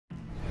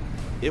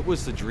It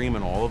was the dream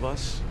in all of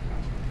us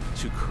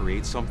to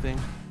create something,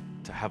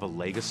 to have a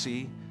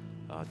legacy,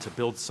 to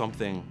build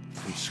something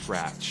from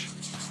scratch.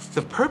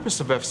 The purpose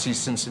of FC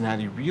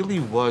Cincinnati really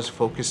was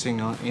focusing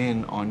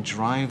on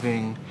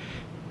driving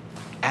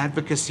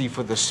advocacy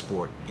for the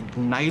sport,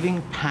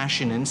 igniting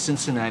passion in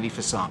Cincinnati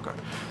for soccer.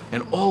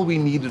 And all we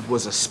needed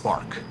was a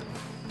spark.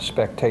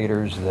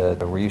 Spectators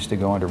that were used to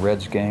going to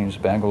Reds games,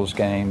 Bengals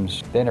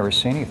games, they never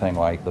seen anything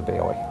like the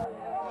Bailey.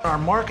 Our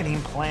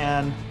marketing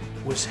plan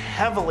was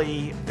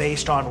heavily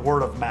based on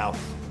word of mouth.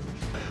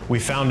 We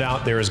found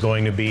out there was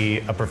going to be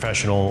a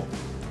professional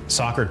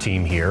soccer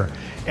team here,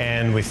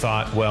 and we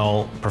thought,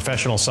 well,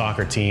 professional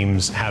soccer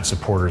teams have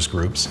supporters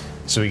groups.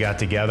 So we got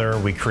together,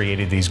 we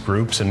created these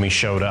groups, and we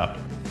showed up.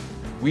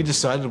 We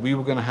decided we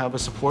were going to have a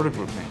supporter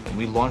group name, and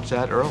we launched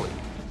that early.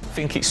 I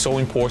think it's so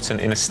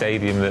important in a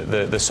stadium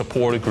that the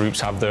supporter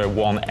groups have their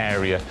one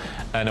area.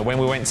 And when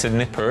we went to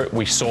Nippert,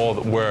 we saw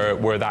that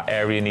where that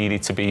area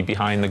needed to be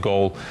behind the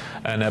goal,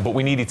 but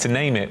we needed to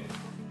name it.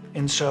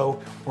 And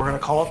so we're going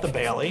to call it the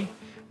Bailey,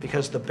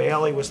 because the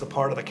Bailey was the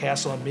part of the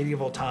castle in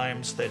medieval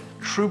times that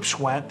troops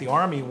went, the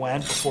army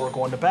went before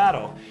going to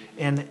battle.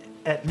 And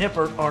at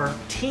Nippert, our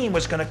team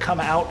was going to come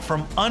out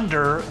from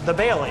under the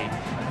Bailey.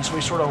 And so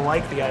we sort of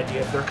like the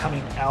idea of they're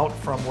coming out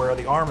from where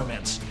the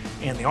armaments.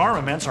 And the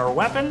armaments, our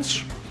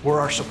weapons, were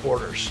our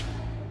supporters.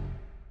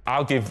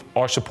 I'll give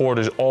our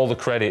supporters all the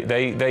credit.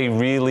 They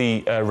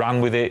really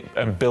ran with it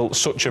and built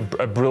such a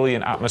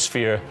brilliant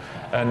atmosphere.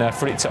 And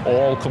for it to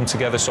all come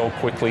together so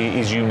quickly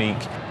is unique.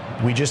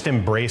 We just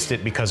embraced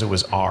it because it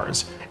was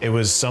ours. It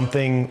was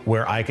something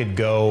where I could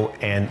go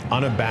and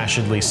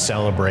unabashedly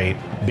celebrate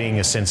being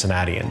a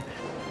Cincinnatian.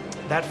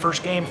 That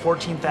first game,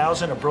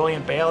 14,000, a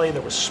brilliant Bailey.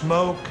 There was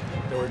smoke,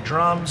 there were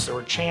drums, there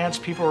were chants,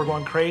 people were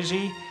going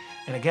crazy.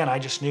 And again, I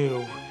just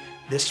knew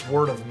this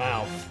word of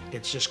mouth,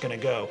 it's just gonna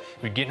go.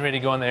 We're getting ready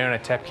to go in there, and I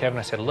tapped Kevin,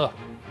 I said, look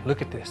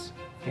at this.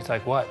 He's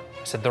like, what?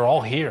 I said, they're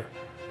all here.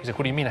 He's like,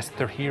 what do you mean? I said,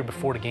 they're here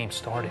before the game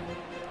started.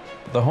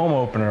 The home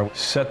opener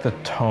set the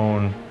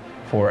tone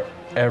for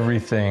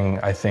everything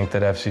I think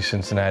that FC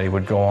Cincinnati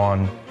would go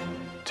on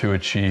to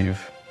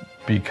achieve,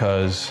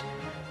 because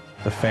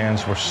the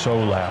fans were so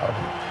loud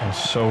and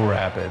so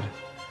rabid,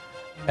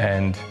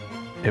 and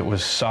it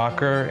was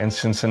soccer in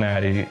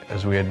Cincinnati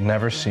as we had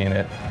never seen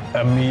it.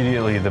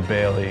 Immediately, the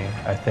Bailey,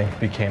 I think,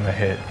 became a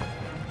hit.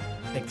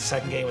 I think the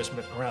second game was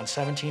around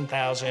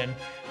 17,000.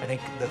 I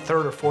think the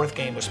third or fourth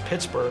game was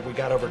Pittsburgh. We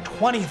got over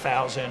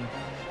 20,000.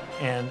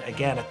 And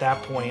again, at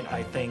that point,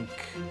 I think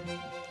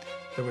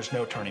there was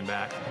no turning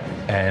back.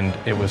 And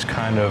it was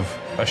kind of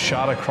a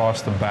shot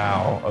across the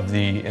bow of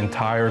the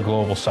entire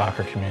global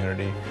soccer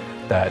community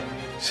that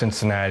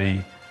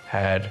Cincinnati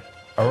had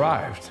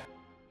arrived.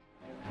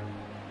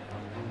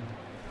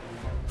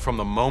 From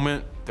the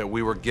moment that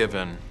we were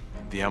given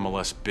the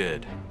MLS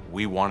bid,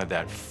 we wanted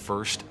that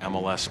first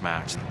MLS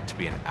match to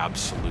be an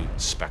absolute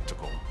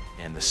spectacle.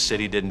 And the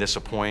city didn't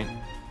disappoint,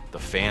 the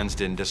fans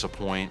didn't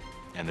disappoint,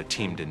 and the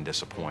team didn't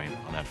disappoint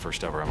on that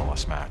first ever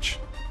MLS match.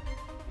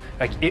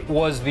 Like, it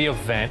was the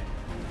event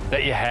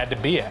that you had to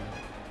be at.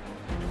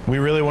 We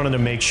really wanted to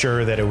make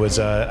sure that it was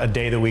a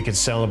day that we could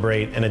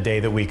celebrate and a day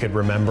that we could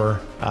remember.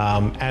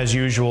 As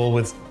usual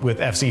with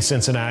FC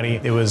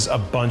Cincinnati, it was a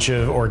bunch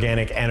of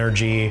organic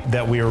energy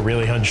that we were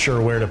really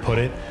unsure where to put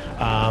it.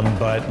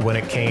 But when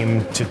it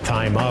came to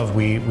time of,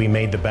 we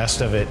made the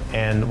best of it,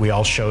 and we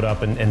all showed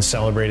up and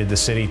celebrated the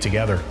city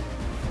together.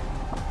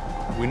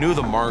 We knew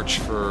the march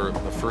for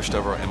the first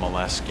ever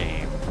MLS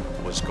game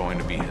was going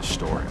to be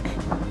historic.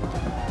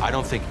 I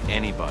don't think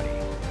anybody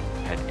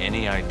had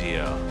any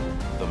idea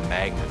the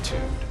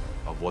magnitude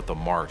of what the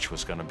march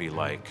was going to be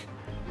like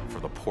for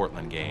the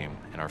Portland game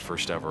in our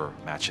first ever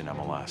match in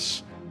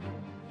MLS.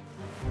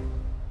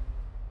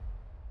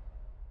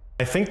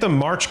 I think the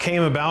march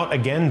came about,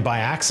 again, by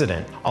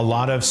accident. A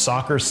lot of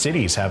soccer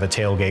cities have a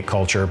tailgate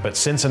culture, but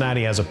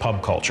Cincinnati has a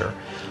pub culture.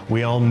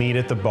 We all meet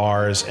at the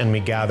bars and we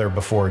gather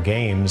before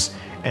games,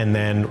 and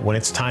then when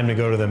it's time to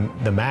go to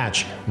the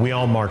match, we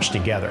all march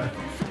together.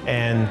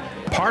 And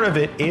part of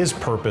it is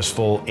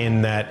purposeful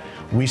in that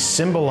we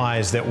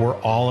symbolize that we're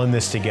all in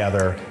this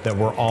together, that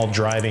we're all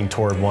driving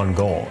toward one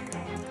goal.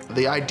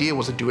 The idea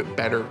was to do it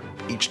better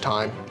each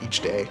time,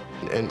 each day,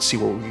 and see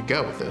where we could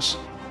go with this.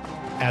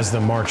 As the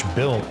march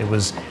built, it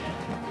was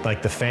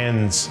like the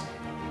fans'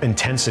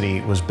 intensity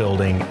was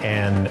building,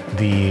 and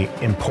the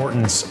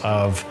importance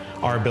of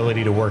our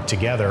ability to work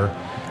together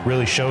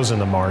really shows in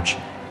the march,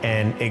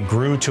 and it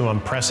grew to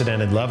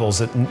unprecedented levels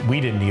that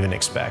we didn't even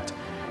expect.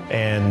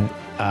 And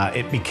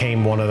it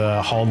became one of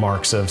the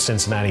hallmarks of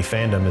Cincinnati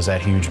fandom, is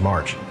that huge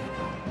march.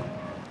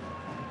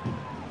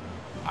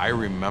 I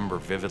remember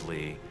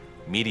vividly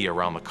media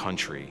around the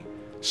country,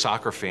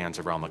 soccer fans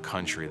around the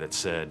country that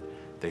said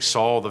they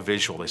saw the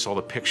visual, they saw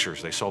the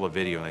pictures, they saw the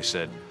video, and they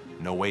said,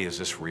 no way is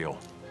this real.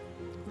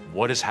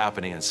 What is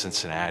happening in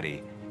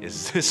Cincinnati?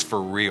 Is this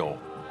for real?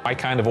 I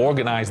kind of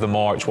organise the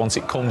march once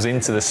it comes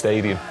into the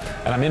stadium,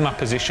 and I'm in my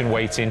position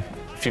waiting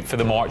for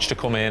the march to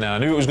come in, and I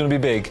knew it was going to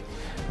be big.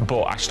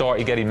 But I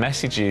started getting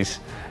messages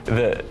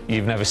that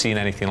you've never seen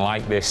anything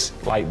like this.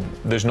 Like,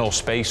 there's no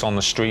space on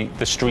the street.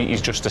 The street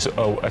is just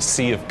a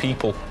sea of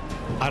people.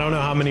 I don't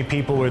know how many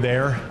people were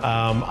there.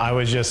 I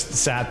was just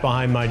sat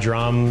behind my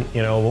drum.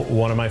 You know,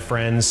 one of my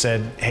friends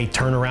said, hey,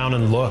 turn around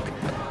and look.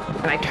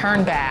 And I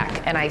turn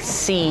back and I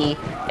see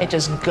it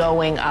just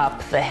going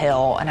up the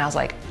hill, and I was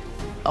like,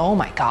 oh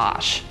my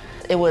gosh.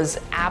 It was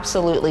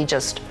absolutely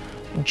just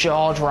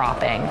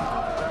jaw-dropping.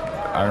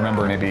 I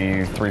remember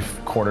maybe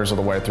 3/4 of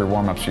the way through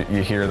warm-ups,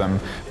 you hear them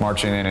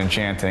marching in and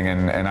chanting,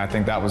 and I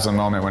think that was the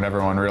moment when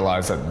everyone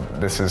realized that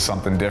this is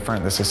something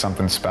different, this is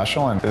something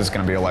special, and this is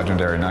going to be a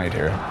legendary night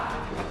here.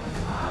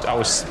 I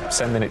was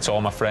sending it to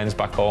all my friends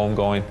back home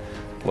going,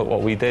 look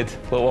what we did,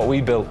 look what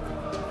we built.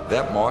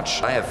 That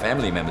march, I have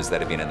family members that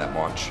have been in that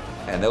march,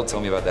 and they'll tell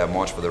me about that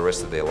march for the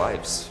rest of their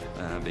lives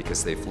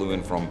because they flew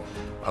in from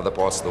other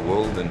parts of the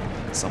world, and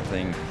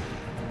something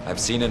I've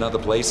seen in other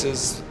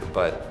places,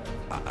 but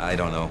I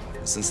don't know.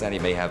 Cincinnati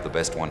may have the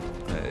best one.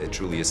 It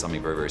truly is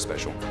something very, very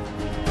special.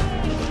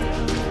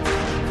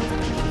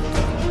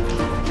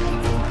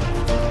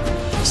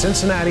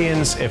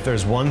 Cincinnatians, if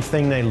there's one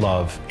thing they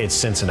love, it's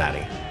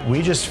Cincinnati.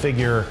 We just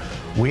figure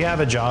we have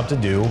a job to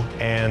do,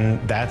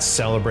 and that's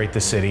celebrate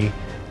the city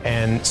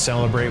and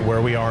celebrate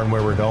where we are and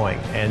where we're going,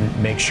 and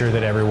make sure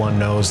that everyone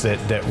knows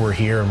that we're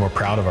here and we're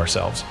proud of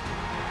ourselves.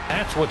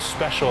 That's what's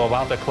special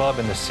about the club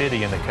and the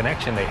city and the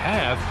connection they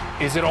have,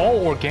 is it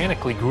all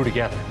organically grew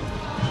together.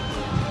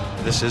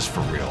 This is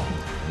for real,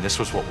 and this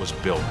was what was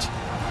built.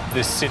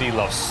 This city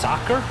loves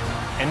soccer,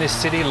 and this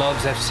city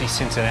loves FC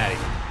Cincinnati.